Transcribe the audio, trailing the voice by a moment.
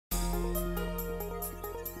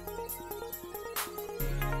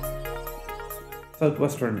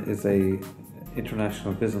SouthWestern is a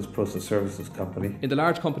international business process services company. In the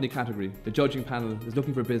large company category, the judging panel is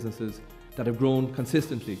looking for businesses that have grown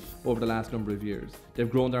consistently over the last number of years. They've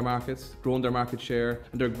grown their markets, grown their market share,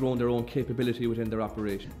 and they've grown their own capability within their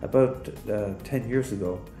operation. About 10 years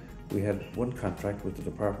ago, we had one contract with the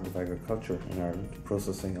Department of Agriculture in Ireland,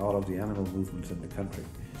 processing all of the animal movements in the country.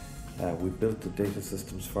 We built the data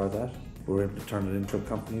systems for that. We were able to turn it into a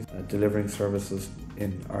company, delivering services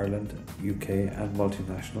in Ireland, UK and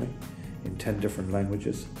multinationally in 10 different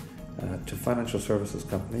languages to financial services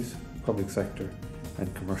companies, public sector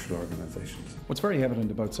and commercial organisations. What's very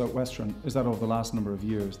evident about SouthWestern is that over the last number of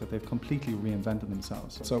years that they've completely reinvented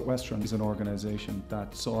themselves. SouthWestern is an organisation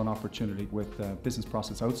that saw an opportunity with business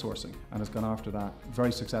process outsourcing and has gone after that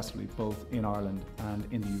very successfully both in Ireland and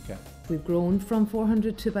in the UK. We've grown from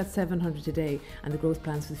 400 to about 700 today, and the growth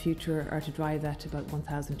plans for the future are to drive that to about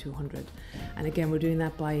 1,200. And again, we're doing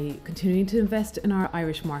that by continuing to invest in our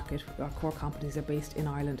Irish market. Our core companies are based in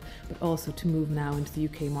Ireland, but also to move now into the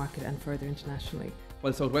UK market and further internationally.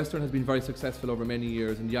 While SouthWestern has been very successful over many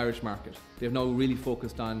years in the Irish market, they have now really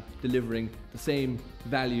focused on delivering the same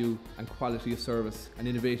value and quality of service and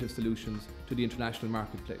innovative solutions to the international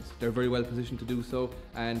marketplace. They're very well positioned to do so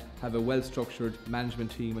and have a well-structured management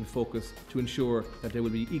team and focus to ensure that they will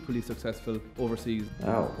be equally successful overseas.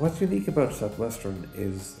 Now, what's unique about SouthWestern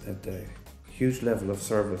is the huge level of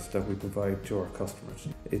service that we provide to our customers.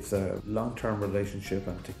 It's a long-term relationship,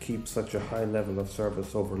 and to keep such a high level of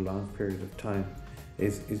service over a long period of time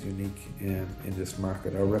is unique in this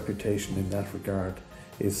market. Our reputation in that regard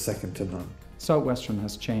is second to none. SouthWestern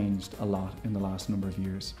has changed a lot in the last number of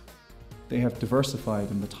years. They have diversified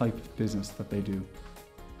in the type of business that they do,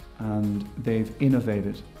 and they've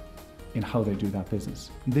innovated in how they do that business.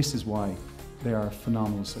 This is why they are a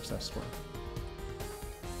phenomenal success story.